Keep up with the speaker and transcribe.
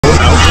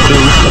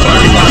the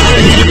parking lot,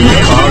 and you get in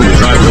your car and you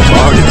drive real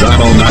far, you drive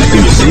all night,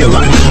 and you see a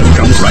light. It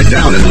comes right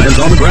down and lands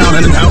on the ground,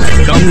 and out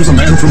comes a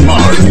man from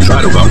Mars, and you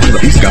try to run,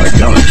 but he's got a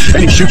gun,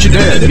 and he shoots you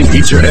dead, and he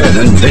eats your head,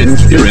 and then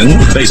you're in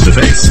face to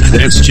face.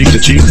 Dance cheek to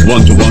cheek,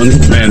 one to one,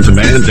 man to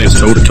man, dance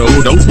toe to toe.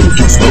 Don't move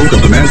too slow,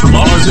 cause the man from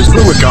Mars is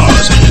through with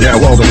cars. Yeah,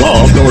 wall to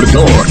wall, door to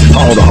door,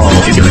 hall to hall,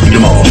 he's gonna eat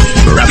them all.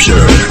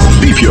 Rapture,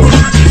 be pure,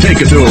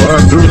 take a tour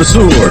through the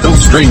sewer. Don't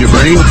strain your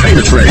brain, paint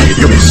a trade,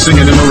 you'll be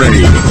singing in the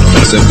rain.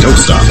 I said don't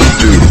stop,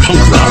 do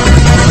punk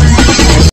rock.